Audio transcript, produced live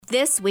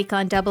This week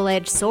on Double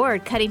Edged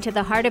Sword, cutting to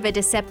the heart of a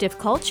deceptive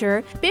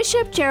culture,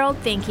 Bishop Gerald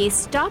Finke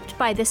stopped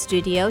by the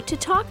studio to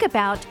talk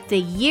about the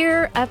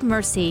Year of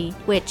Mercy,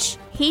 which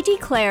he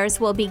declares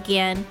will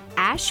begin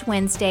Ash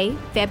Wednesday,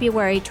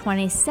 February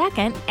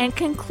 22nd, and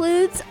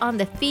concludes on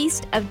the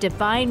Feast of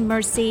Divine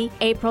Mercy,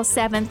 April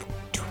 7th,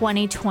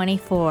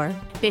 2024.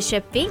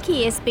 Bishop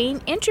Finke is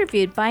being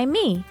interviewed by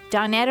me,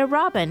 Donetta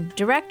Robin,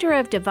 Director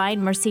of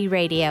Divine Mercy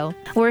Radio.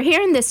 We're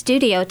here in the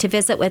studio to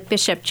visit with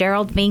Bishop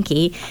Gerald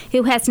Finke,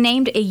 who has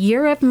named a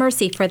Year of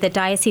Mercy for the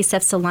Diocese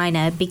of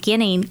Salina,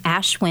 beginning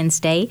Ash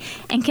Wednesday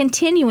and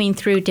continuing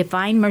through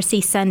Divine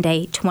Mercy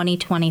Sunday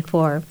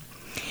 2024.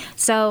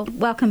 So,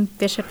 welcome,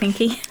 Bishop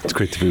Finke. It's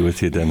great to be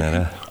with you,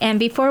 Donetta. And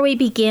before we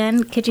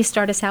begin, could you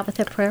start us out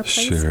with a prayer,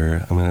 please?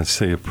 Sure. I'm going to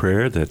say a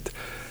prayer that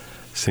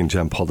St.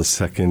 John Paul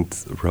II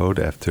wrote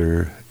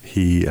after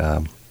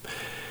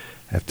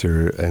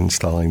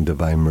installing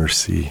Divine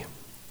Mercy.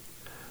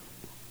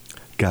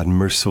 God,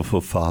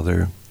 merciful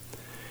Father,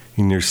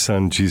 in your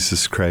Son,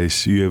 Jesus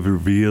Christ, you have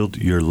revealed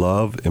your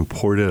love and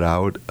poured it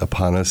out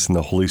upon us in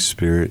the Holy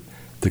Spirit,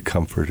 the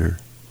Comforter.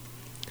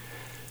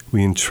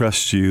 We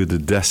entrust you the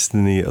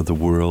destiny of the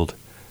world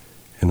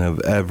and of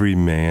every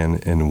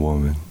man and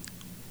woman.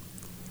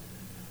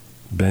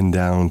 Bend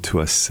down to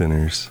us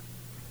sinners.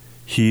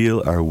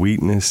 Heal our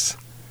weakness,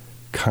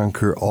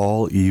 conquer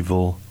all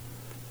evil,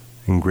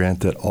 and grant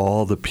that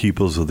all the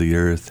peoples of the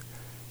earth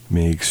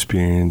may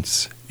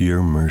experience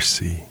your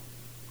mercy.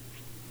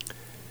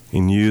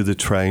 In you, the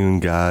triune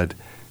God,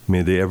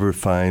 may they ever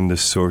find the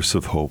source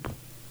of hope.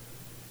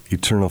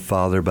 Eternal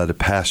Father, by the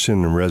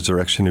passion and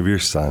resurrection of your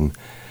Son,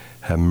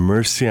 have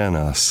mercy on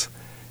us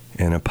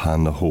and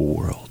upon the whole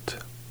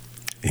world.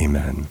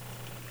 Amen.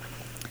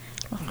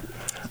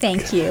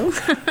 Thank you.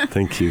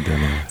 Thank you,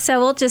 Dana. So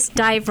we'll just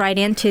dive right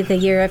into the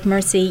Year of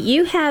Mercy.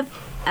 You have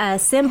a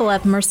symbol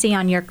of mercy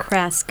on your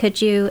crest.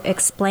 Could you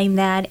explain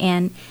that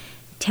and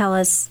tell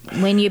us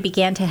when you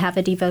began to have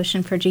a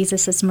devotion for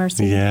Jesus'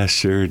 mercy? Yeah,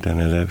 sure,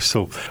 Dana.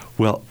 So,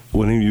 well,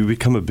 when you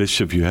become a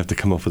bishop, you have to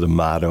come up with a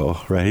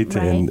motto, right?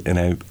 And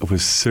I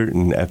was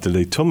certain, after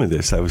they told me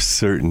this, I was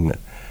certain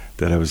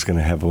that I was going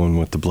to have one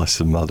with the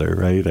Blessed Mother,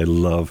 right? I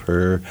love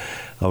her.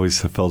 I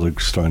always felt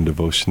a strong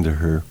devotion to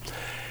her.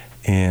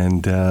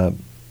 And,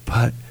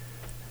 but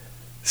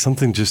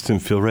something just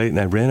didn't feel right. And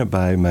I ran it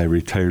by my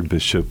retired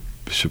bishop,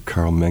 Bishop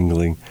Carl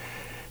Mengling.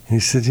 And he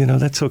said,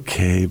 that's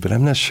okay, but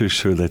I'm not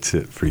sure that's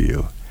it for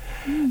you.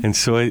 And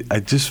so I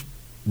just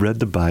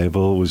read the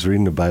Bible, was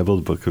reading the Bible,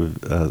 the book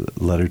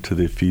of letter to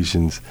the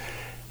Ephesians,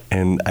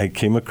 and I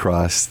came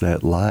across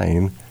that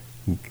line,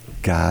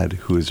 God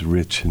who is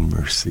rich in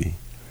mercy.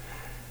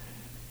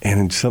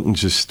 And something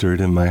just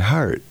stirred in my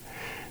heart.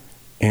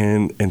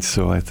 And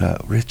so I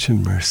thought, rich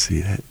in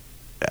mercy,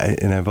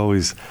 and I've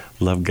always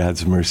loved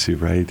God's mercy,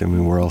 right? I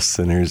mean, we're all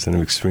sinners, and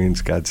I've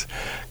experienced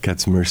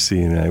God's mercy,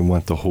 and I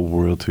want the whole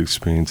world to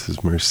experience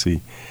His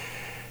mercy.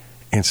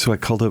 And so I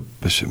called up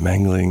Bishop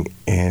Mengling,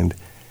 and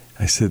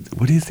I said,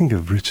 what do you think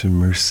of rich in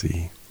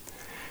mercy?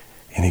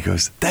 And he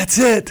goes, that's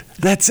it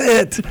that's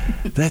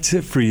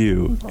it for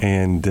you.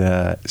 And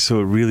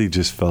so it really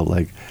just felt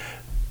like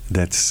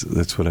that's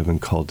what I've been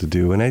called to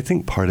do. And I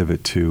think part of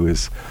it, too,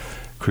 is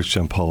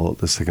John Paul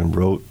II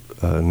wrote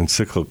an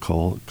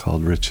encyclical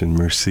called Rich in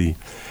Mercy,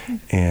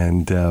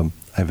 and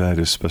I've had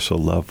a special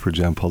love for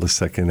John Paul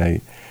II.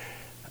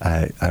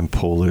 I'm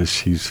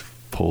Polish, he's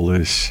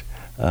Polish.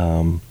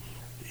 I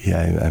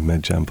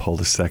met John Paul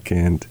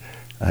II.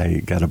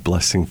 I got a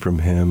blessing from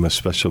him, a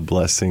special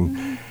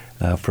blessing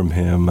from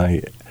him.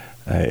 I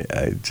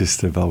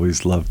just have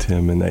always loved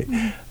him, and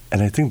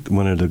I think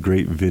one of the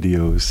great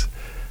videos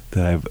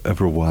that I've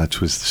ever watched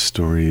was the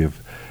story of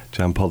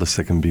John Paul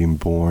II being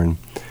born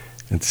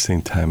at the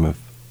same time of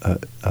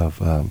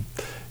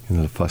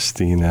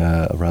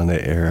Faustina around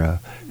that era,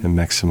 and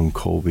Maximum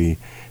Kolbe.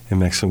 And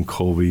Maximum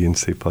Kolbe and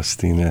St.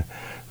 Faustina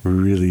were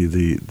really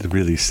the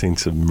really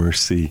saints of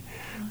mercy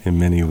in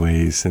many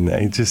ways. And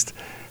I just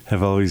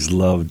have always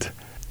loved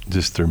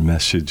just their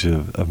message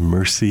of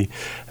mercy.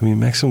 I mean,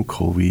 Maximum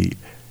Kolbe,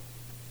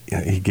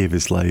 he gave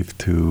his life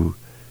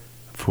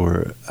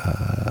for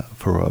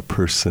a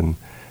person,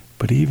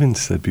 but he even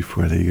said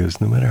before that, he goes,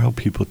 no matter how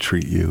people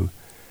treat you,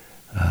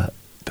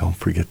 don't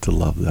forget to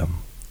love them,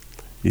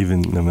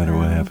 even no matter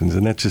what happens.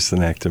 And that's just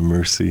an act of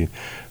mercy,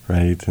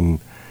 right? And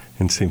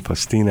in St.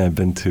 Faustina, I've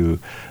been to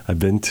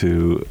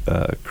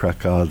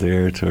Krakow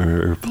there, to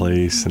her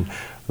place, and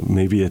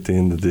maybe at the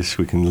end of this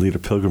we can lead a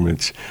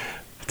pilgrimage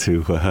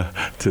to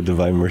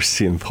Divine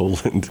Mercy in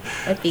Poland.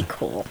 That'd be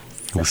cool.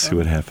 We'll see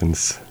what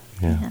happens.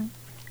 Yeah.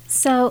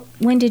 So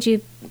when did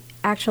you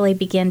actually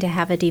begin to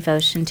have a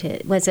devotion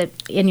to? Was it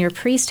in your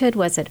priesthood?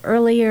 Was it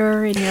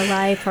earlier in your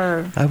life?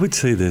 Or I would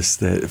say this,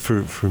 that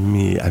for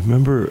me, I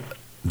remember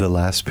the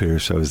last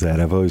parish I was at.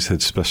 I've always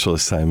had special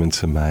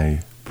assignments in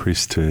my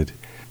priesthood,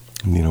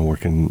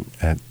 working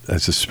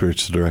as a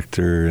spiritual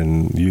director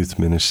and youth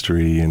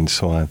ministry and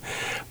so on.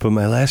 But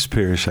my last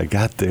parish, I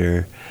got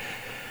there,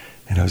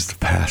 and I was the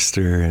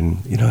pastor,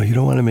 and you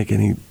don't want to make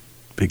any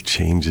big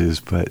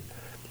changes, but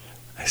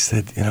I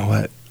said, you know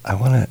what? I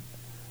want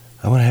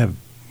to have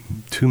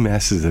 2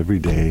 masses every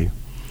day,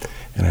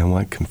 and I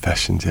want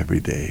confessions every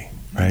day,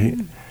 right?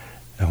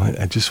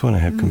 I just want to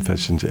have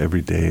confessions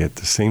every day at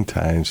the same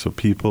time, so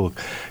people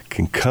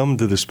can come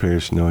to this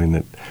parish knowing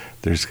that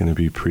there's going to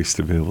be priests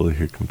available to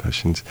hear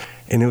confessions.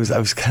 And I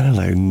was kind of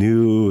like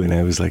new, and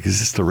I was like, is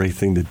this the right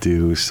thing to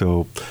do?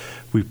 So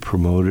we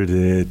promoted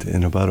it,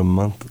 and about a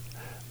month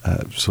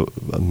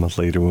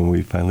later, when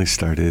we finally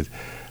started,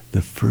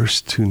 the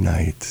first two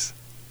nights,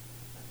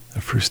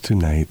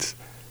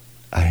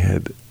 I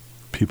had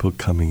people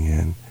coming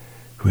in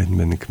who hadn't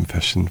been to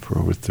confession for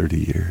over 30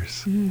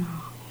 years.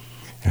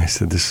 And I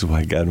said, this is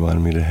why God wanted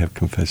me to have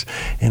confession.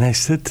 And I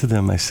said to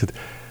them, I'm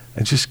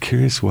just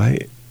curious,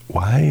 what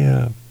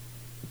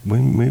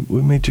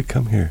made you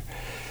come here?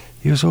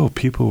 He goes,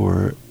 people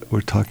were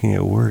talking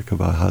at work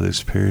about how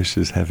this parish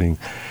is having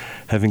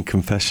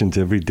confessions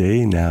every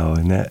day now,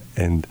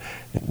 and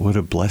what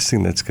a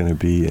blessing that's going to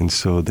be. And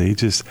so they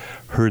just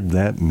heard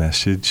that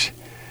message.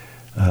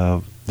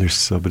 There's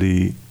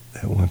somebody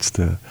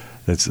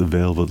that's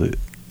available to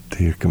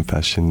hear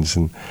confessions,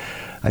 and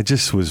I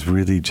just was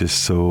really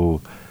just so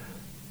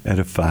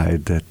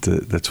edified that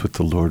that's what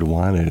the Lord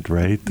wanted,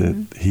 right?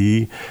 That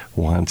He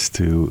wants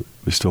to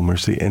bestow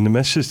mercy. And the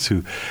message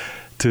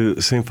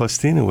to St.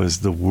 Faustina was,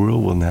 the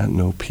world will not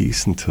know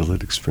peace until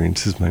it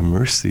experiences my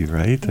mercy,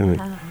 right? I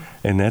mean,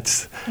 and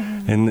that's,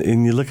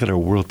 and you look at our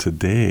world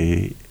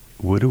today,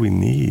 what do we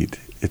need?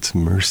 It's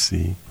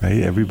mercy,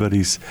 right?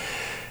 Everybody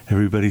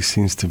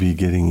seems to be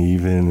getting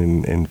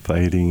even and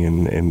fighting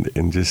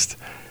and just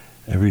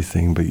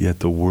everything, but yet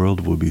the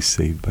world will be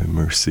saved by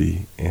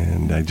mercy.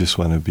 And I just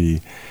want to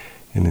be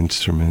an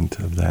instrument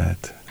of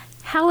that.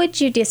 How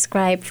would you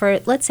describe, for,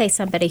 let's say,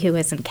 somebody who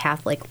isn't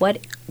Catholic, what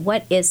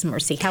is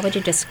mercy? How would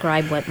you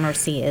describe what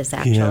mercy is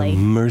actually? Yeah,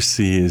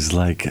 mercy is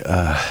like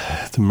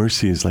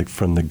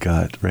from the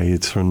gut, right?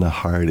 It's from the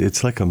heart.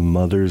 It's like a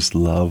mother's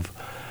love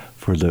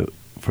for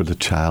the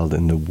child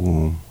in the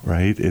womb,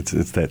 right? It's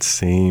that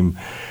same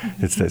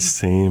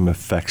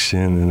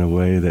affection in a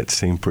way, that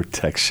same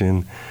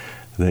protection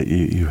that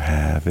you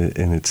have,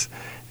 and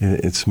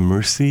it's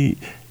mercy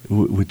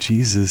with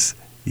Jesus,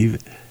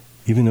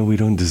 even though we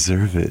don't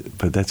deserve it,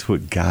 but that's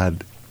what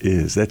God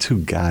is. That's who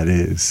God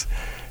is.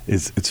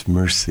 It's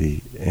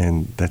mercy,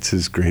 and that's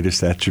His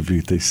greatest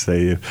attribute, they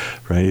say,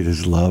 right?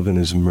 His love and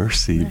His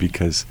mercy,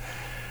 because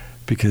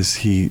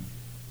He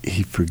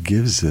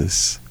forgives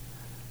us,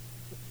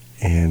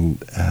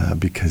 and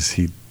because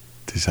He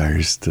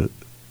desires to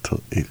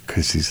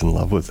because He's in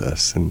love with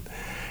us, and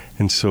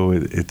so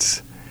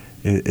it's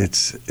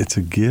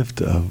a gift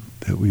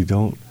that we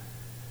don't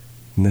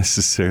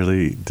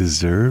necessarily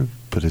deserve,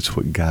 but it's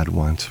what God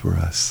wants for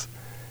us.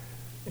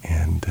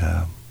 And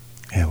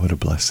what a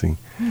blessing.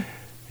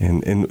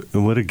 And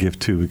what a gift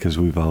too, because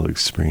we've all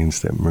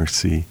experienced that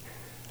mercy.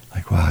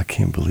 Like, wow, I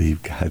can't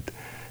believe God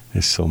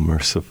is so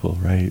merciful,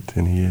 right?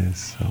 And He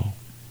is. So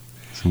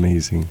it's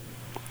amazing.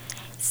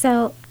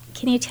 So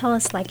can you tell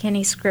us like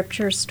any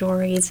scripture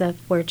stories of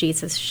where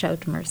Jesus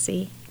showed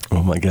mercy?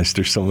 Oh my gosh,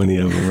 there's so many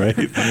of them, right?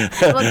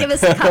 Well, give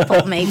us a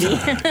couple, maybe.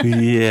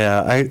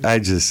 Yeah,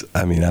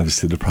 I mean,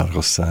 obviously the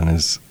prodigal son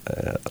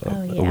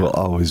will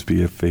always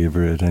be a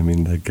favorite. I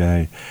mean, the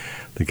guy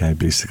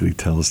basically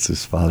tells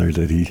his father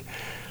that he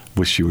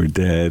wish he were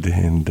dead,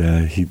 and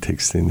he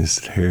takes in his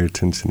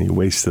inheritance and he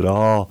wastes it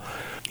all.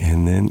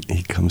 And then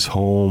he comes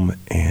home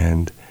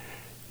and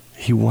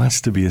he wants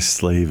to be a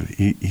slave.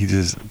 He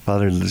just,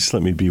 Father, just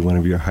let me be one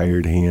of your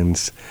hired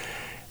hands.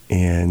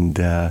 And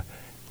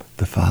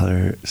the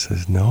father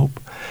says, nope,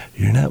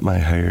 you're not my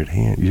hired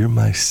hand. You're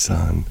my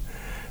son.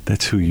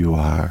 That's who you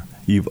are.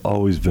 You've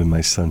always been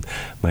my son,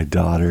 my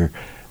daughter,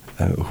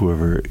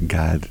 whoever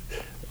God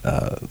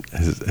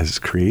has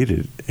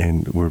created.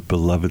 And we're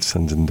beloved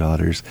sons and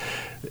daughters.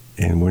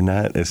 And we're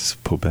not, as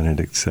Pope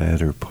Benedict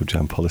said, or Pope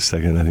John Paul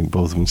II, I think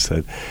both of them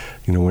said,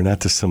 we're not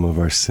the sum of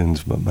our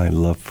sins, but my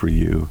love for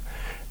you.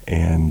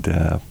 And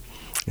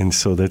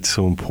so that's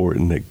so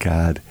important, that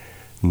God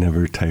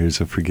never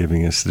tires of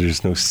forgiving us.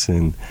 There's no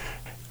sin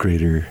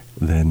greater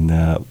than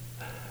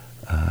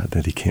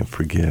that He can't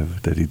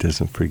forgive, that He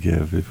doesn't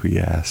forgive if we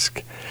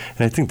ask.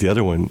 And I think the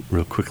other one,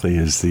 real quickly,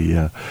 is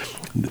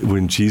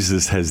when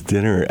Jesus has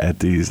dinner at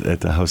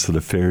the house of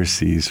the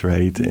Pharisees,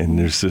 right? And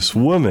there's this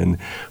woman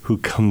who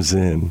comes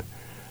in,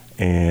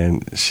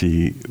 and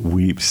she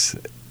weeps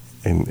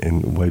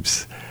and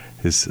wipes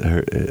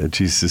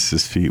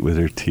Jesus' feet with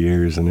her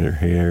tears and her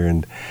hair,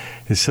 and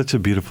it's such a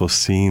beautiful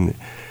scene.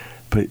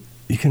 But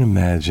you can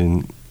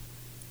imagine,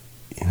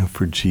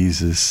 for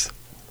Jesus,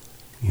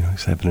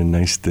 he's having a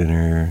nice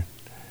dinner,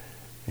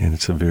 and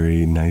it's a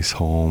very nice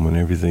home and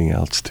everything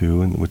else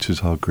too, and which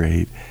is all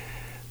great.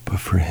 But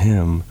for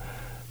Him,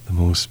 the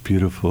most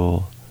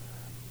beautiful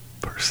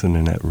person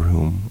in that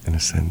room, in a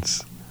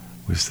sense,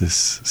 was this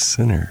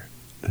sinner,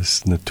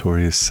 this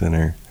notorious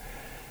sinner.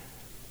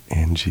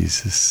 And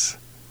Jesus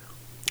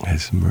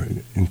has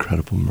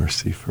incredible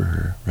mercy for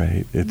her,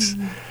 right? It's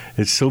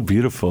so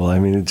beautiful. I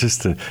mean,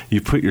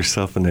 you put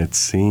yourself in that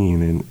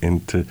scene,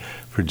 and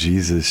for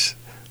Jesus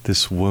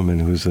this woman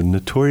who's a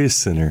notorious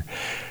sinner,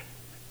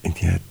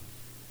 and yet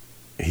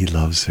he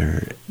loves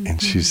her,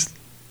 and she's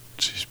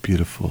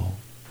beautiful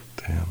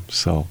to him.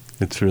 So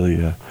it's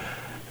really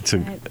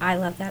I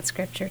love that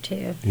scripture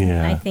too.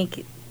 Yeah. I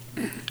think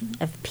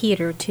of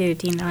Peter too,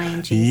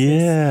 denying Jesus.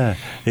 Yeah.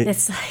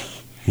 It's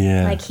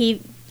like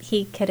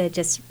he could have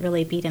just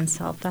really beat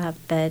himself up,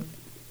 but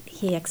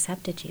he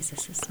accepted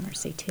Jesus'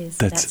 mercy too.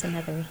 So that's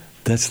another.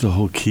 That's the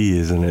whole key,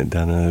 isn't it,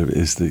 Donna?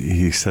 Is that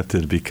he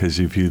accepted it, because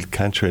if you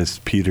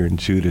contrast Peter and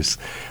Judas,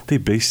 they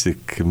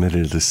basically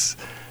committed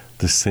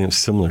the same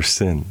similar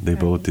sin. They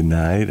both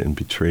denied and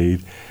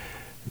betrayed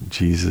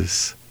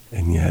Jesus,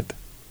 and yet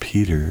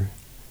Peter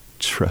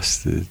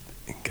trusted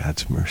in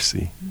God's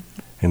mercy.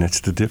 And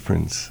that's the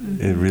difference.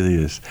 It really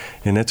is.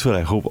 And that's what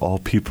I hope all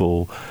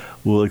people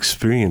will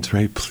experience,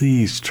 right?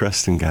 Please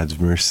trust in God's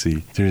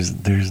mercy.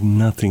 There's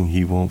nothing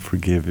he won't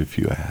forgive if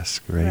you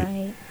ask, right?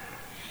 Right.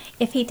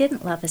 If he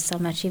didn't love us so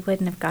much, he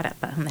wouldn't have got up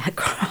on that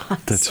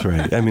cross. That's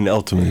right. I mean,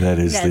 ultimately, that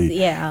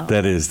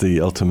is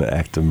the ultimate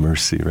act of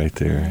mercy right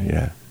there. Right.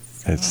 Yeah.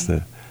 So. That's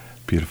the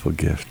beautiful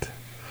gift.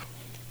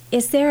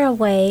 Is there a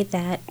way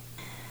that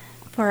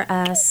for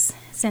us,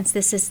 since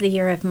this is the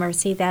year of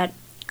mercy, that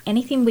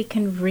anything we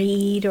can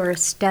read or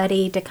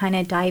study to kind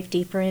of dive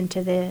deeper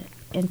into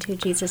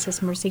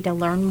Jesus' mercy, to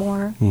learn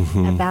more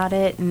about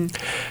it, and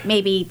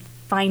maybe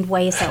find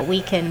ways that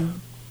we can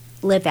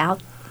live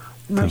out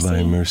mercy?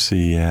 Divine mercy,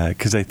 yeah.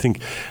 Because I think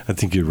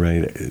you're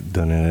right,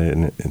 Donna,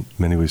 in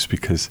many ways,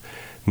 because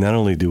not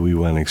only do we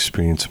want to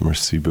experience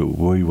mercy, but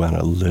we want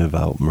to live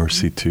out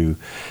mercy to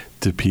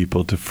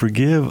people, to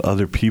forgive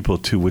other people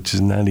too, which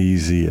is not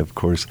easy, of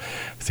course.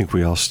 I think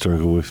we all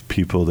struggle with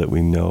people that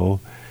we know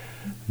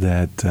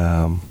that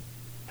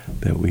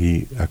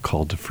we are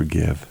called to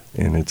forgive,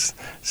 and it's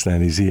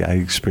not easy. I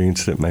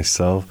experienced it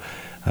myself.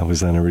 I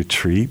was on a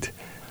retreat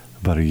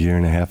about a year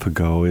and a half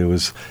ago. It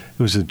was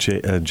a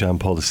John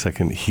Paul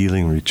II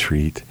healing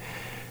retreat,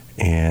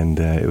 and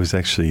it was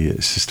actually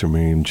Sister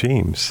Miriam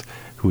James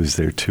who was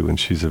there too, and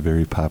she's a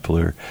very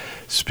popular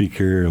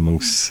speaker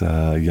amongst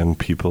young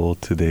people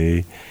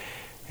today,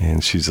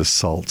 and she's a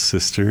SALT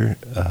sister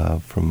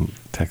from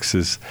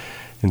Texas,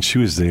 and she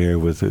was there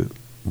with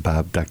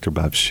Dr.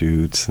 Bob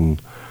Schutz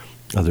and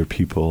other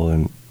people,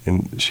 and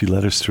she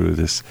led us through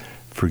this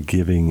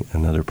forgiving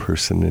another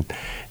person,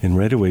 and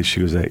right away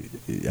she goes,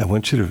 I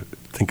want you to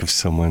think of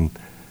someone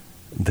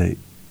that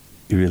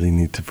you really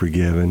need to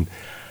forgive. And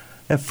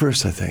at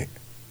first I think,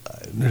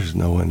 there's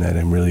no one that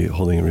I'm really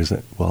holding a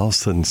resentment. Well, all of a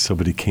sudden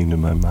somebody came to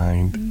my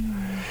mind,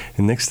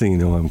 and next thing you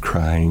know, I'm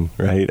crying,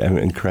 right?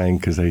 I'm crying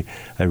because I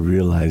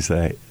realized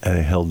that I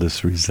held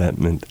this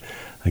resentment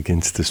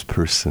against this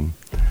person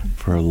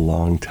for a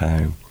long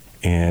time.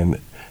 And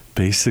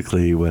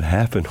basically what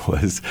happened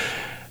was,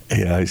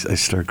 I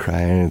started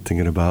crying and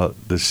thinking about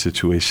the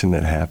situation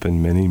that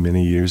happened many,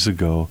 many years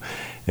ago.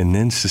 And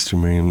then Sister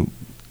Miriam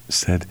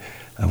said,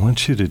 I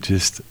want you to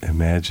just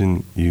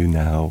imagine you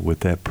now with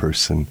that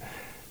person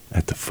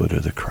at the foot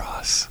of the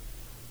cross.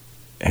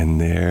 And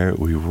there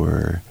we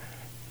were,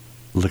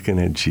 looking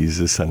at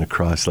Jesus on the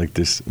cross like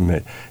this.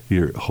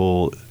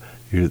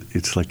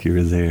 It's like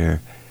you're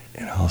there.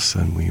 And all of a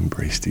sudden we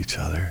embraced each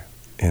other.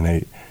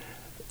 And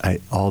I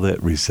all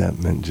that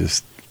resentment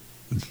just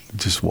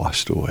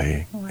washed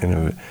away. Wow.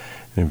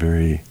 in a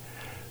very.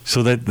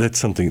 So that's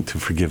something to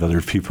forgive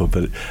other people.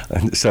 But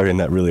I'm sorry, I'm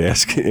not really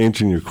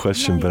answering your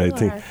question. No,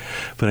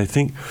 but I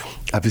think,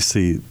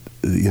 obviously,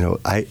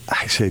 I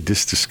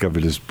just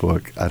discovered this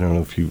book. I don't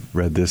know if you've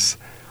read this.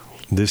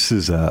 This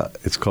is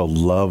it's called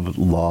Love,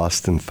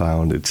 Lost and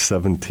Found. It's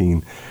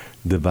 17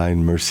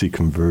 Divine Mercy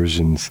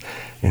conversions,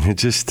 and it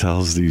just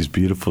tells these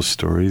beautiful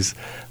stories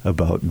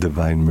about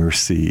divine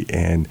mercy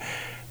and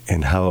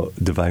how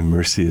divine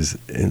mercy has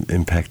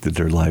impacted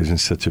their lives in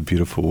such a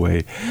beautiful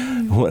way.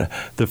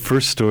 The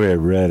first story I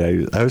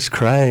read, I was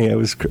crying.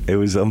 It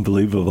was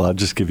unbelievable. I'll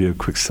just give you a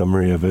quick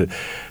summary of it.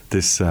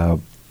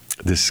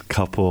 This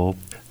couple,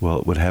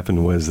 well, what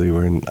happened was they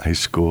were in high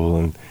school,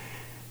 and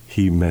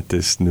he met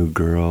this new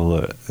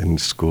girl in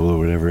school or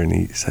whatever, and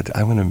he said,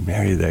 I'm going to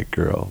marry that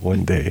girl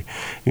one day.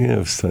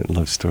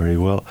 Love story.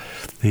 Well,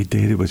 they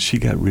dated, but she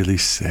got really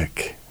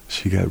sick.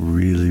 She got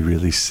really,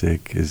 really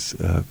sick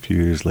a few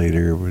years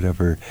later or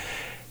whatever,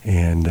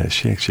 and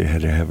she actually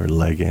had to have her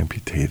leg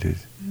amputated,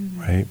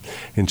 right?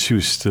 And she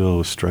was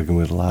still struggling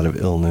with a lot of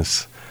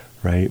illness,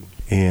 right?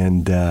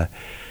 And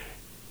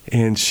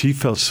she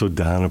felt so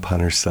down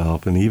upon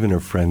herself, and even her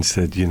friends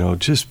said,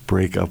 just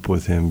break up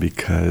with him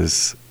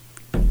because,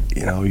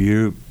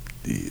 you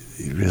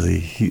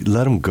really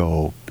let him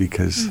go,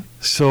 because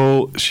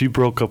so she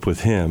broke up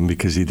with him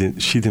because she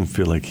didn't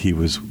feel like she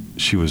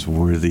was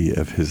worthy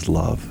of his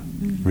love,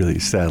 really,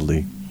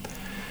 sadly.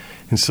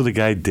 And so the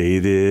guy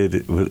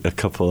dated with a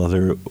couple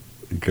other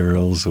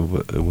girls,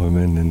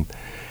 women, and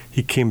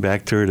he came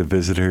back to her to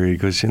visit her. He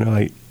goes,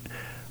 I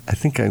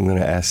think I'd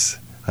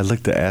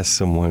like to ask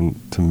someone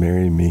to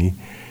marry me,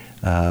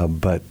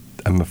 but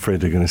I'm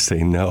afraid they're going to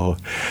say no.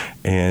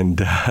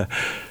 And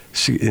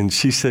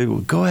she said, well,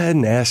 go ahead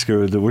and ask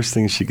her. The worst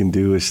thing she can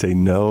do is say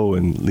no,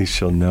 and at least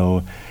she'll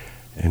know.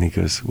 And he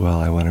goes, well,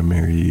 I want to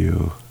marry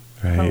you,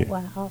 right?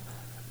 Oh, wow.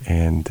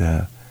 And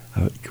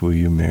will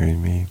you marry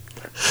me?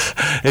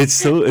 It's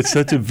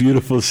such a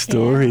beautiful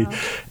story.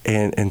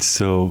 Yeah. And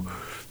so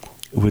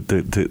with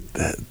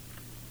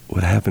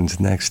what happens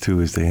next, too,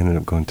 is they ended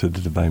up going to the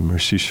Divine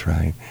Mercy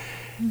Shrine.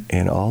 Mm.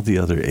 And all the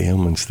other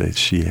ailments that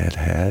she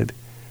had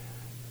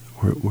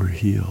were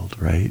healed,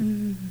 right?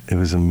 Mm. It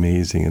was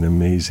amazing, an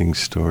amazing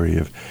story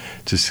of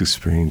just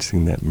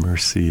experiencing that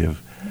mercy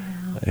of,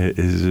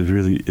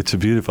 it's a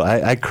beautiful,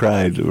 I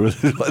cried.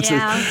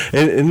 Yeah.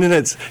 And then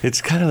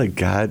it's kind of like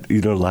God,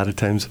 a lot of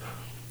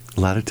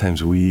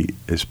times we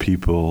as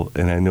people,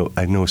 and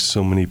I know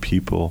so many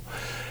people,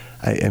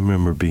 I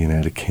remember being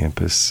at a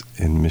campus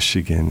in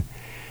Michigan,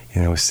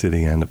 and I was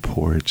sitting on the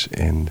porch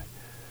and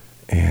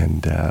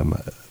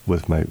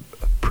with my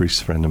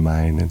priest friend of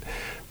mine, and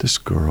this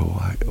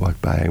girl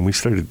walked by, and we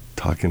started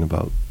talking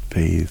about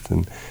faith,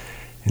 and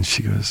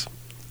she goes,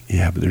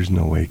 yeah, but there's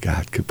no way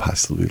God could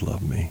possibly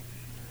love me.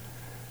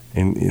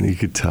 And you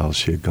could tell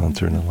she had gone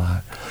through a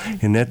lot.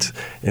 And that's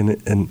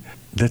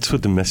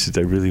what the message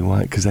I really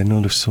want, because I know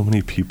there's so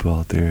many people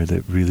out there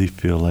that really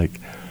feel like,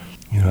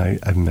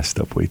 I've messed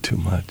up way too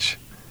much.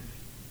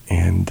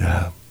 And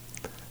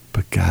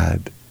but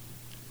God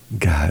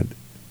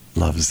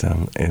loves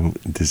them and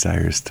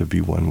desires to be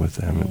one with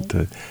them, and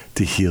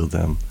to heal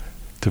them,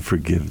 to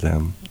forgive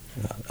them.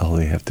 All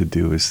they have to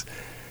do is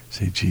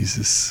say,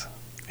 Jesus,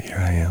 here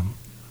I am.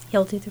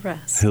 He'll do the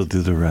rest. He'll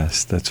do the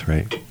rest. That's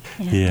right.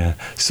 Yeah.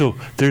 So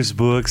there's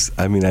books.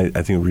 I mean, I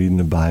think reading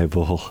the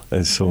Bible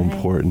is so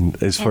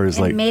important as far as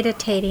and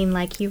meditating,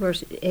 like you were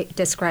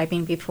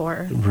describing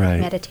before. Right.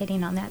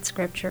 Meditating on that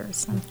scripture or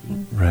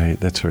something. Right.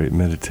 That's right.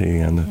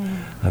 Meditating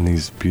on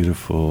these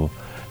beautiful,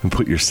 and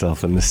put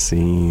yourself in the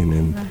scene,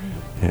 and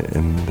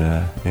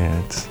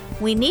it's.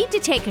 We need to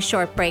take a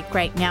short break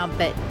right now,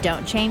 but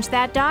don't change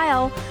that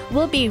dial.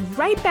 We'll be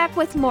right back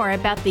with more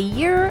about the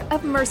Year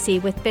of Mercy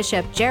with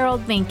Bishop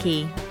Gerald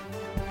Vinke.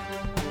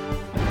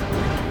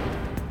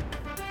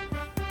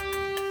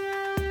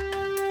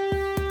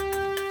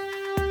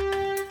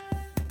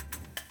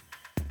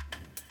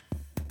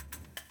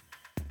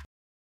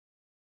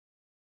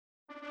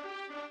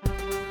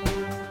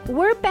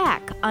 We're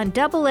back on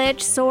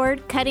Double-Edged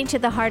Sword, cutting to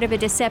the heart of a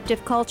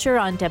deceptive culture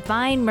on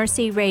Divine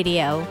Mercy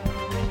Radio.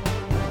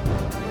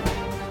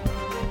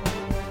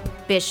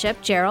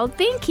 Bishop Gerald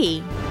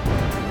Vinke.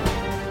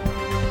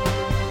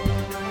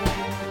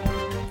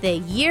 The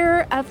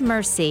Year of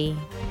Mercy.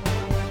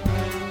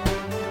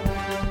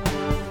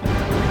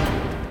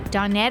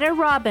 Donetta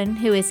Robin,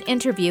 who is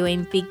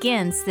interviewing,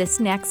 begins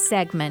this next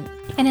segment.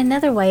 And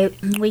another way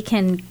we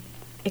can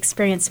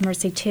experience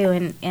mercy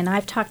too, and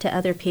I've talked to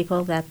other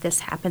people that this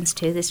happens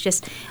to. This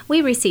just,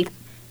 we receive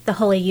the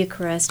Holy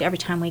Eucharist every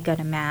time we go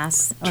to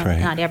Mass. Well,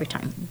 right. Not every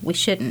time. We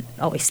shouldn't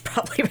always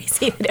probably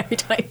receive it every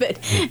time, but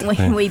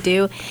we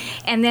do.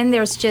 And then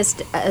there's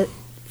just,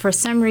 for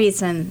some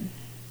reason,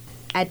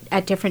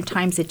 at different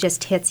times it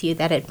just hits you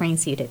that it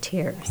brings you to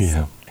tears.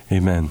 Yeah.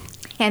 Amen.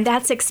 And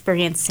that's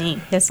experiencing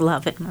His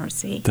love and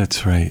mercy.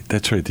 That's right.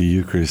 That's right. The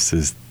Eucharist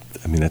is,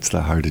 that's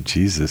the heart of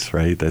Jesus,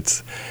 right?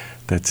 That's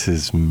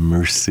His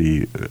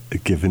mercy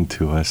given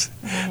to us.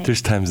 Right.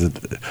 There's times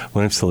that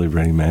when I'm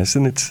celebrating Mass,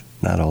 and it's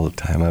not all the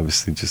time,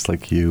 obviously, just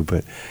like you,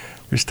 but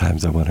there's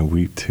times I want to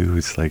weep too.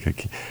 It's like I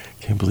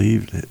can't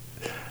believe that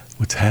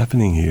what's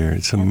happening here.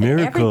 It's a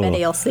miracle.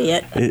 Everybody will see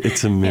it.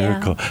 It's a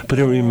miracle. Yeah, but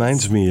it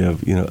reminds me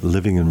of,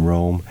 living in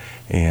Rome,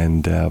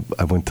 and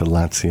I went to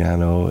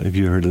Lanciano. Have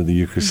you heard of the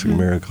Eucharistic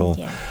miracle?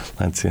 Yeah.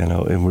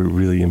 Lanciano. And what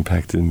really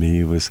impacted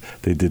me was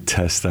they did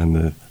tests on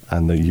the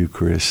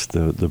Eucharist,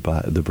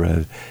 the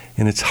bread,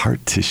 and it's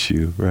heart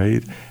tissue,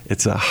 right?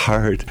 It's a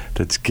heart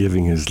that's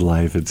giving His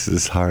life. It's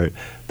His heart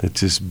that's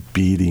just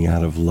beating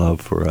out of love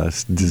for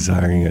us,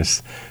 desiring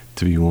us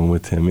to be one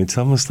with Him. It's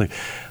almost like,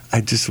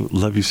 I just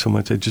love you so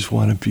much. I just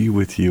want to be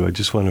with you. I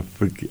just want to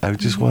forgive. I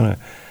just want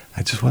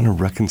to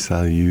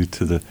reconcile you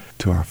to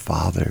our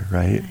Father,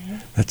 right?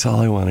 That's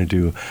all I want to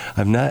do.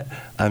 I'm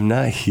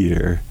not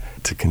here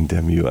to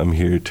condemn you. I'm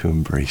here to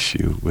embrace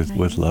you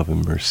with love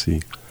and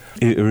mercy.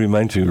 It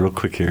reminds me, real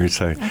quick here,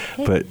 sorry,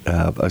 but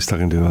I was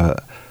talking to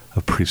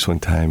a priest one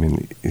time,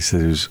 and he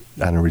said he was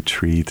on a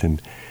retreat,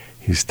 and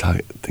he was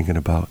thinking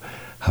about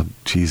how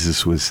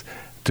Jesus was,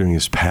 during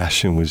His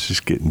passion, was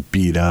just getting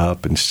beat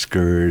up and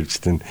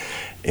scourged, and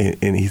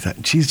he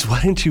thought, Jesus,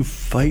 why didn't you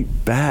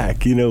fight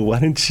back? Why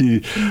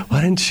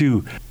didn't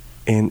you?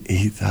 And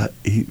he thought,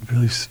 he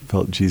really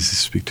felt Jesus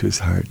speak to his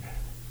heart.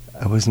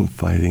 I wasn't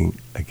fighting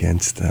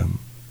against them.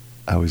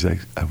 I was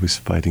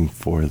fighting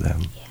for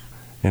them. Yeah.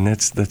 And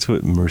that's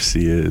what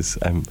mercy is.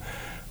 I'm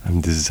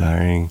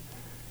desiring.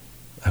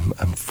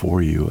 I'm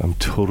for you. I'm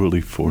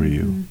totally for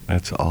you.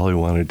 That's all I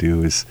want to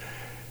do is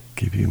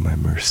give you my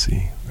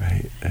mercy.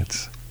 Right?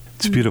 It's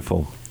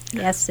beautiful.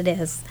 Yes, it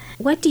is.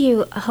 What do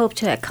you hope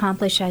to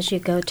accomplish as you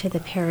go to the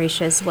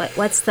parishes?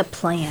 What's the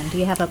plan? Do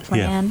you have a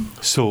plan?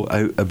 Yeah. So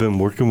I've been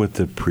working with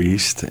the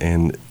priest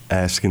and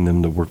asking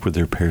them to work with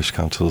their parish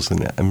councils,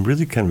 and I'm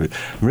really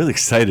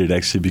excited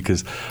actually,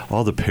 because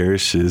all the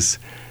parishes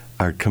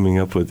are coming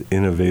up with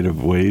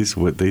innovative ways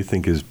what they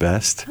think is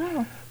best.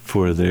 Oh.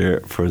 For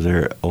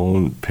their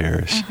own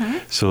parish.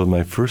 So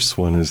my first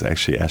one is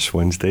actually Ash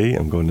Wednesday.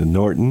 I'm going to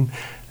Norton,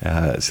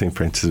 St.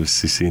 Francis of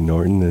Assisi in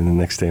Norton, and the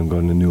next day I'm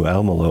going to New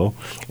Almelo.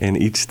 And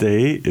each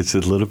day it's a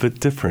little bit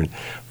different.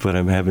 But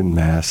I'm having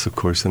Mass, of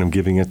course, and I'm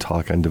giving a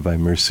talk on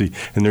Divine Mercy.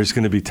 And there's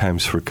going to be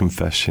times for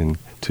confession,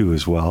 too,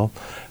 as well.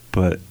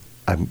 But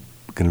I'm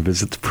going to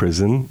visit the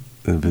prison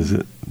and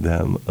visit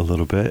them a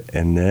little bit.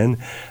 And then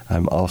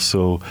I'm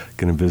also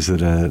going to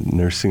visit a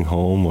nursing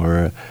home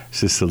or a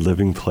assisted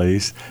living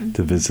place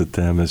to visit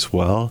them as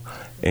well.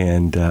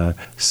 And and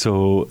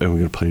we're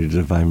going to play the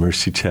Divine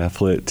Mercy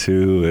Chaplet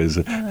too.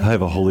 I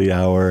have a holy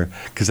hour,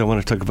 because I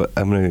want to talk about.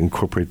 I'm going to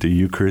incorporate the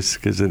Eucharist,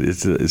 because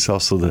it's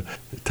also the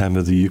time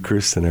of the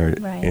Eucharist in our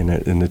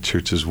in the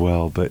church as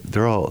well. But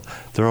they're all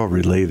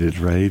related,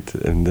 right?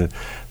 And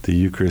the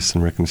Eucharist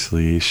and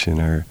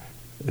reconciliation are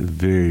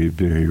very,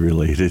 very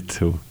related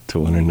to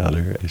one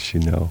another, as you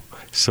know.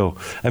 So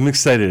I'm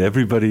excited.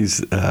 Everybody's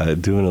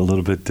doing a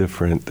little bit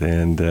different,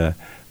 and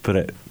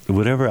but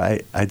whatever.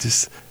 I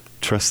just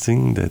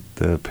trusting that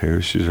the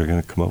parishes are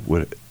going to come up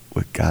with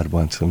what God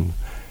wants them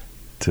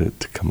to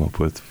come up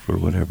with for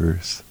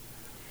whatever's.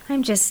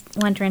 I'm just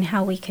wondering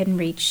how we can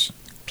reach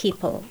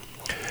people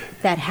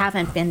that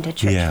haven't been to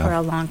church for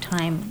a long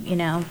time,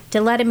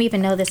 to let them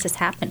even know this is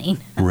happening.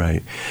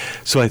 Right.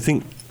 So I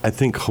think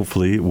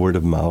hopefully word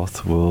of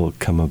mouth will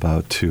come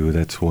about too.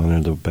 That's one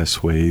of the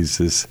best ways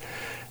is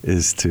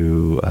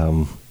to,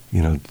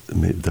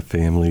 the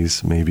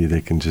families, maybe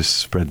they can just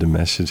spread the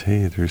message.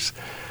 Hey, there's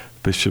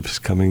bishops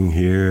coming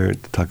here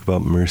to talk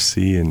about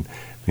mercy, and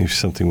maybe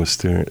something will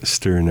stir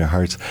in their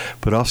hearts.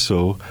 But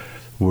also,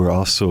 we're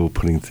also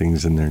putting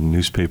things in their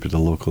newspaper, the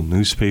local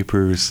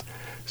newspapers.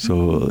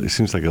 So it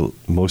seems like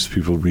most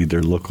people read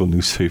their local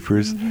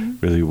newspapers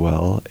really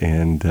well,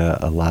 and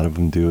a lot of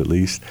them do at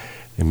least.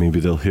 And maybe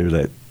they'll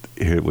hear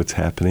what's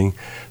happening.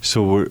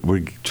 So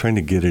we're trying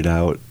to get it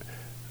out.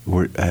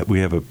 We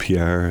have a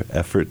PR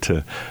effort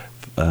to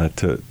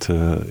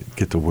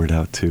get the word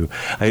out too.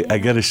 I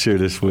got to share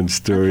this one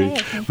story,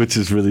 which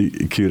is really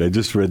cute. I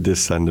just read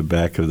this on the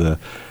back of the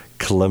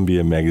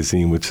Columbia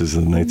magazine, which is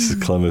the Knights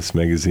of Columbus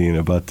magazine,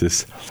 about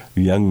this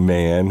young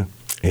man,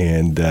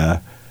 and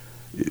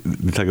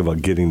we talk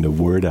about getting the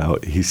word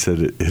out. He said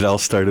it all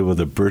started with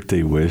a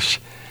birthday wish.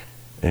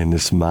 And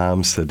this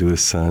mom said to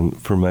his son,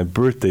 "For my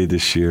birthday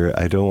this year,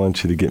 I don't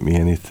want you to get me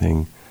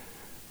anything.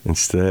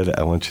 Instead,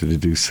 I want you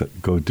to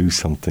go do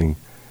something.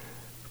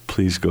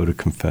 Please go to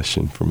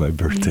confession for my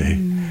birthday."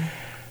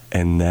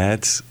 And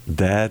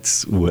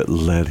that's what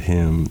led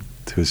him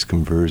to his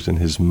conversion.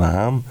 His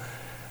mom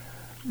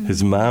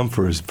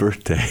for his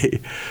birthday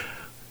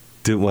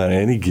didn't want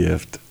any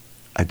gift.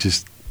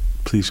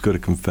 Please go to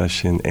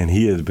confession. And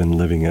he had been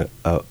living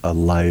a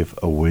life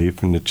away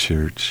from the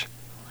church.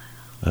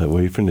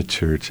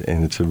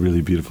 And it's a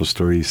really beautiful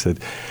story. He said,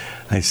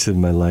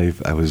 my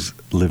life, I was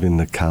living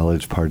the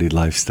college party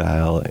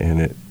lifestyle,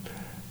 and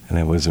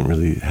I wasn't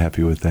really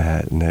happy with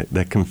that. And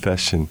that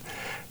confession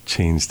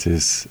changed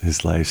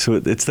his life. So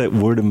it's that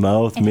word of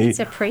mouth. And he's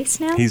a priest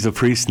now? He's a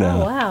priest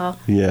now. Oh, wow.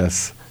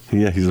 Yes.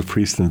 Yeah, he's a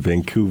priest in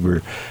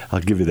Vancouver. I'll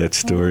give you that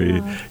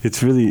story.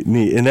 It's really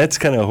neat. And that's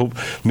kind of hope.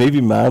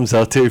 Maybe moms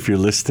out there, if you're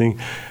listening,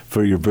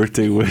 for your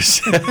birthday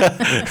wish,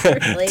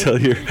 tell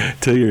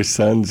your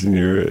sons and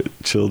your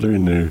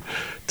children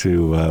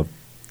to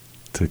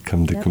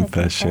come to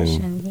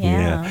confession.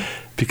 Yeah.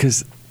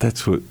 Because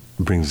that's what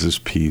brings us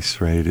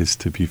peace, right? Is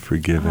to be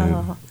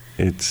forgiven.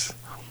 It's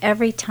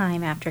every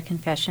time after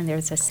confession,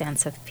 there's a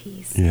sense of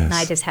peace. Yes. And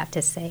I just have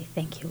to say,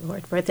 thank you,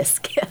 Lord, for this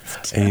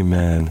gift.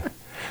 Amen.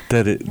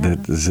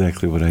 That's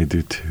exactly what I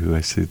do too.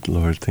 I say,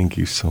 Lord, thank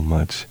you so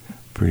much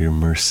for your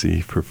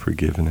mercy, for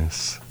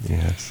forgiveness.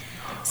 Yes.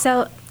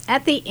 So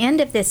at the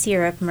end of this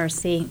year of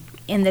mercy,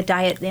 in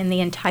the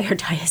entire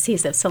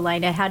Diocese of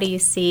Salina, how do you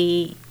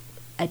see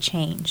a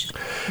change?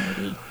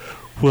 Maybe?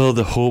 Well,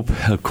 the hope,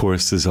 of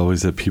course, is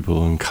always that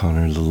people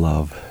encounter the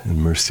love and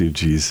mercy of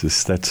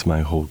Jesus. That's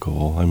my whole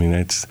goal. I mean,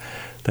 that's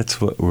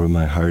where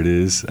my heart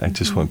is. I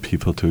just want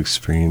people to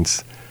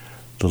experience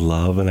the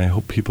love, and I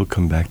hope people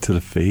come back to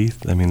the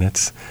faith. I mean,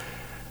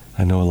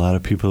 I know a lot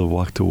of people have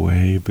walked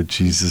away, but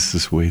Jesus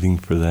is waiting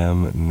for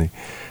them, and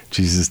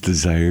Jesus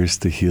desires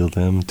to heal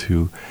them.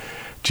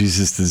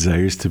 Jesus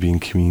desires to be in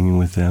communion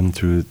with them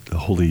through the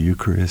Holy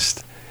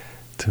Eucharist,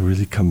 to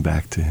really come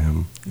back to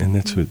Him. And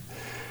that's what,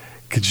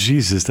 because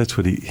Jesus, that's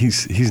what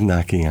He's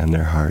knocking on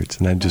their hearts,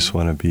 and I just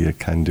want to be a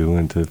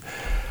conduit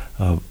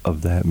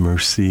of that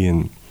mercy,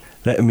 and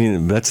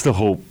that's the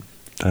hope.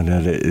 And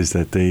that is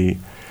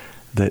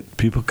that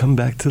people come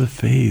back to the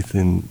faith,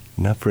 and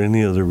not for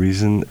any other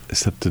reason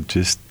except to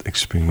just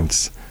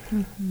experience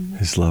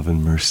His love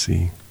and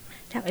mercy.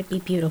 That would be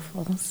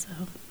beautiful. So.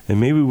 And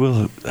maybe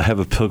we'll have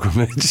a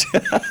pilgrimage.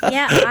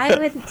 Yeah, I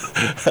would.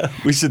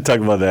 We should talk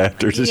about that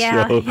after the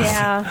show.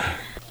 Yeah.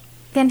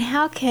 Then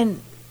how can,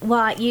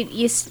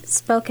 you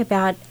spoke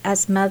about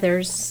as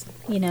mothers,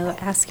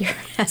 ask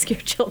your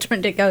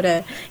children to go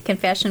to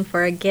confession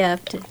for a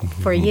gift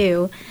for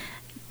you.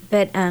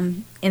 But,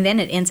 and then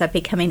it ends up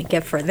becoming a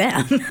gift for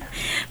them.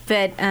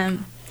 But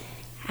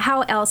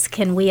how else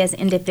can we as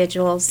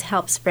individuals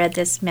help spread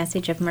this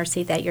message of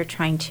mercy that you're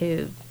trying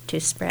to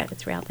spread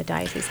throughout the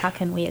diocese? How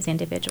can we as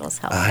individuals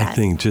help that? I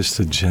think just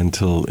a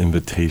gentle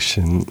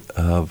invitation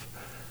of,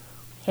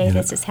 hey,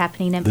 this is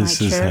happening at my church.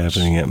 This is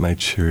happening at my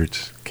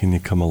church. Can you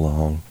come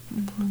along?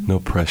 Mm-hmm. No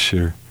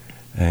pressure.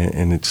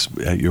 And it's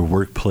at your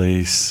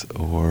workplace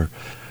or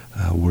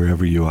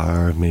wherever you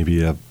are,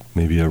 maybe a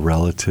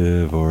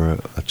relative or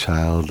a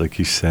child, like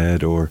you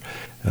said, or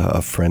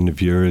a friend of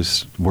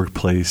yours,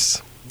 workplace,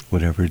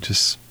 whatever.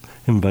 Just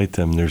invite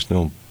them.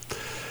 That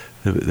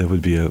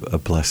would be a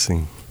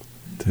blessing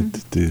to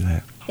do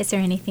that. Is there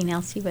anything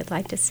else you would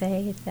like to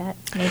say that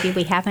maybe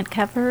we haven't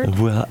covered?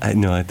 Well,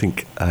 I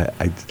think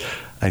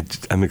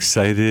I'm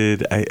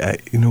excited.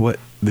 You know what?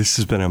 This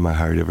has been on my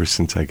heart ever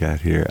since I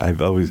got here. I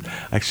was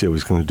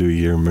going to do a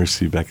year of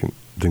mercy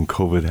then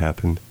COVID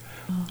happened.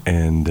 Oh.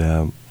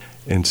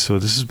 And so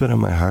this has been on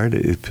my heart.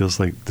 It feels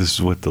like this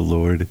is what the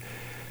Lord,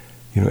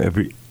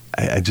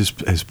 I just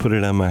has put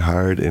it on my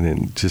heart, and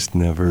it just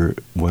never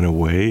went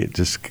away. It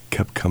just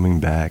kept coming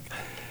back.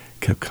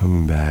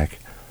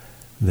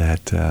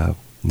 That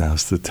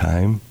now's the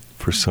time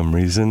for some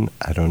reason.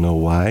 I don't know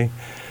why,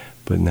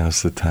 but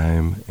now's the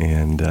time.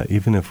 And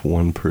even if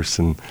one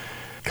person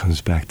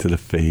comes back to the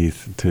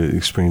faith to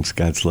experience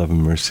God's love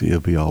and mercy, it'll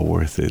be all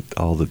worth it.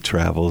 All the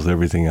travels,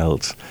 everything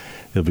else,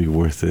 it'll be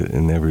worth it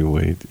in every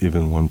way.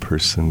 Even one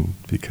person,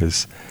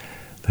 because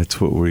that's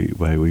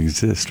why we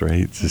exist,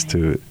 right?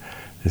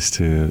 Is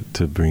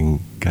to bring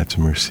God's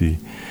mercy.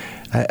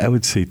 I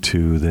would say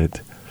too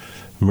that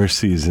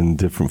mercy is in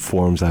different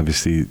forms,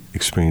 obviously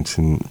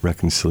experiencing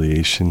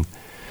reconciliation,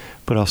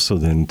 but also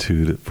then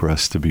for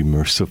us to be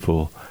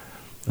merciful,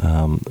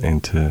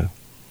 and to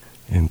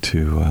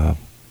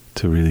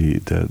really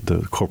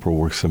the corporal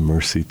works of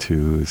mercy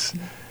too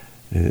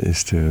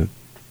is to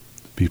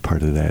be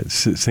part of that.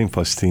 Saint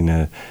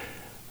Faustina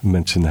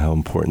mentioned how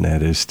important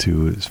that is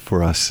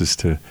for us is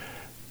to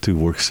do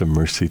works of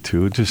mercy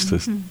too, just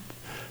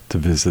to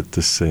visit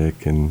the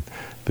sick and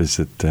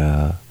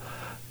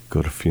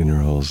go to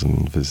funerals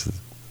and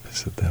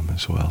visit them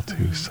as well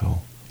too.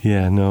 So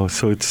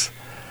it's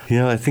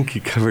I think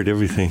you covered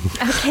everything.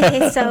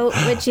 Okay, so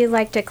would you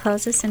like to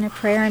close us in a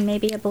prayer and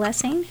maybe a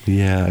blessing?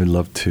 Yeah, I'd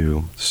love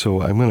to.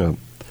 So I'm going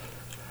to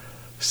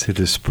say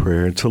this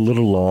prayer. It's a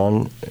little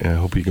long, and I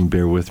hope you can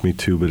bear with me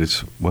too, but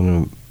it's one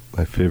of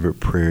my favorite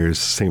prayers.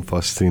 St.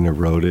 Faustina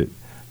wrote it,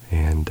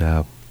 and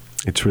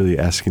it's really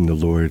asking the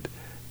Lord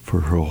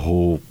for her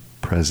whole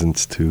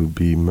presence to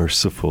be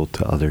merciful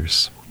to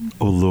others.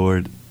 Oh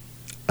Lord,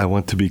 I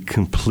want to be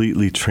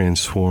completely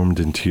transformed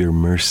into your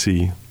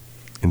mercy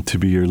and to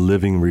be your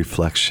living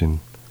reflection.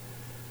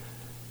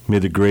 May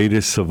the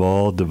greatest of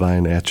all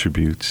divine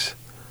attributes,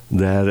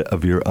 that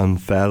of your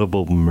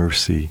unfathomable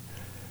mercy,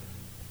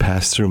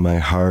 pass through my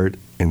heart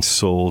and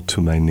soul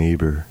to my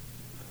neighbor.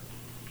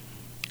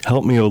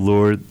 Help me, O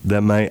Lord,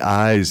 that my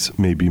eyes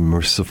may be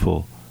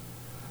merciful,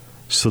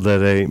 so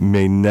that I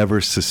may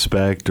never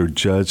suspect or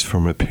judge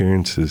from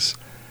appearances,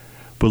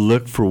 but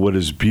look for what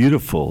is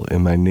beautiful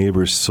in my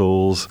neighbor's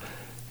souls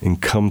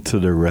and come to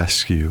their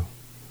rescue.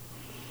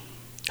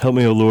 Help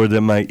me, O Lord,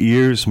 that my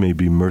ears may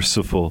be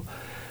merciful,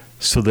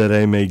 so that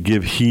I may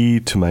give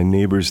heed to my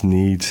neighbor's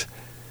needs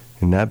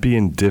and not be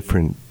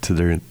indifferent to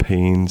their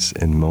pains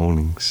and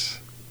moanings.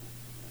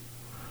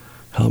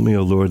 Help me,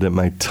 O Lord, that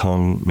my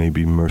tongue may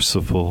be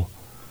merciful,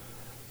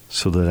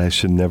 so that I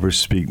should never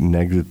speak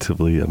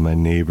negatively of my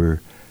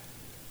neighbor,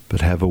 but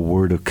have a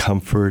word of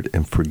comfort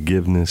and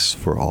forgiveness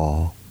for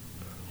all.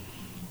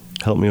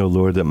 Help me, O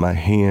Lord, that my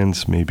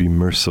hands may be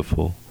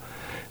merciful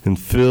and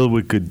filled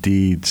with good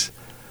deeds,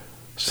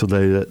 so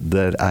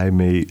that I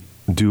may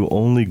do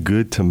only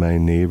good to my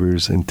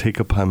neighbors and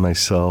take upon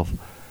myself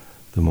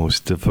the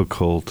most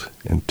difficult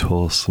and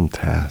toilsome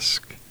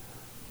task.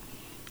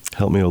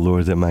 Help me, O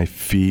Lord, that my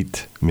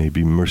feet may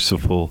be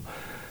merciful,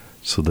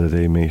 so that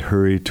they may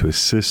hurry to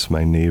assist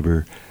my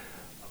neighbor,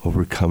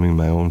 overcoming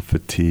my own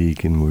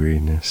fatigue and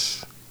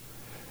weariness.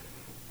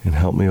 And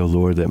help me, O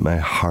Lord, that my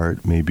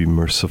heart may be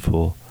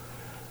merciful,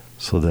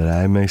 so that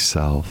I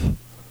myself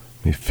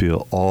may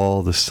feel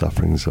all the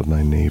sufferings of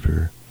my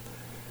neighbor.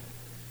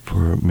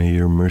 For may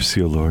your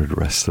mercy, O Lord,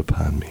 rest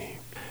upon me.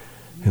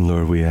 And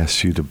Lord, we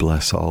ask you to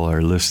bless all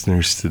our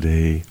listeners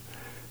today.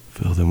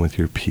 Fill them with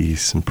your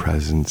peace and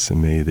presence,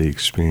 and may they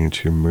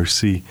experience your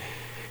mercy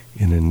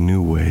in a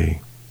new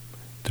way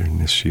during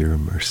this year of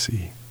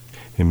mercy.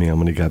 And may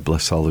Almighty God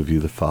bless all of you,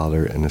 the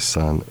Father, and the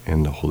Son,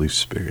 and the Holy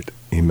Spirit.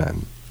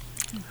 Amen.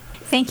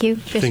 Thank you,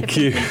 Bishop. Thank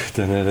you,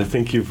 Donetta.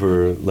 Thank you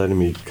for letting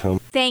me come.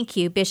 Thank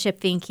you, Bishop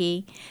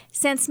Finke.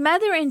 Since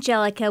Mother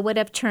Angelica would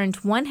have turned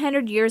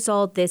 100 years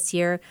old this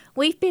year,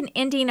 we've been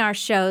ending our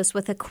shows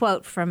with a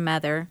quote from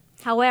Mother.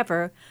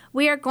 However,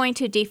 we are going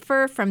to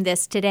defer from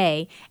this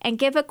today and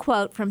give a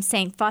quote from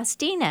St.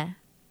 Faustina.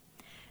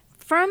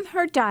 From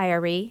her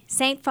diary,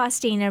 St.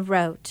 Faustina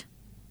wrote,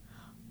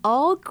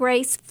 "All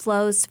grace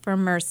flows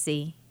from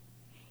mercy.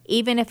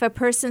 Even if a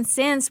person's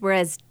sins were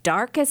as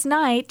dark as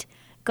night,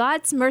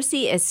 God's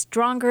mercy is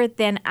stronger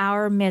than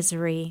our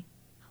misery.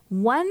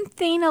 One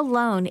thing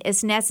alone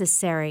is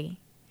necessary,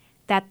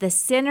 that the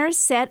sinner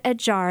set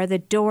ajar the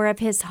door of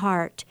his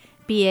heart,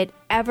 be it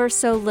ever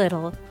so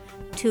little,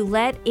 to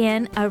let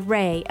in a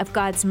ray of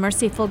God's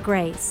merciful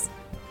grace,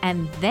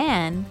 and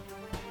then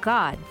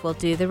God will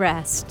do the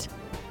rest."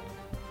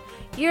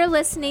 You're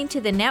listening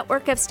to the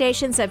network of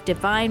stations of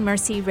Divine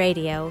Mercy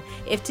Radio.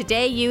 If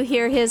today you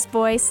hear His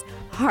voice,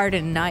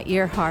 harden not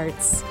your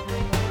hearts.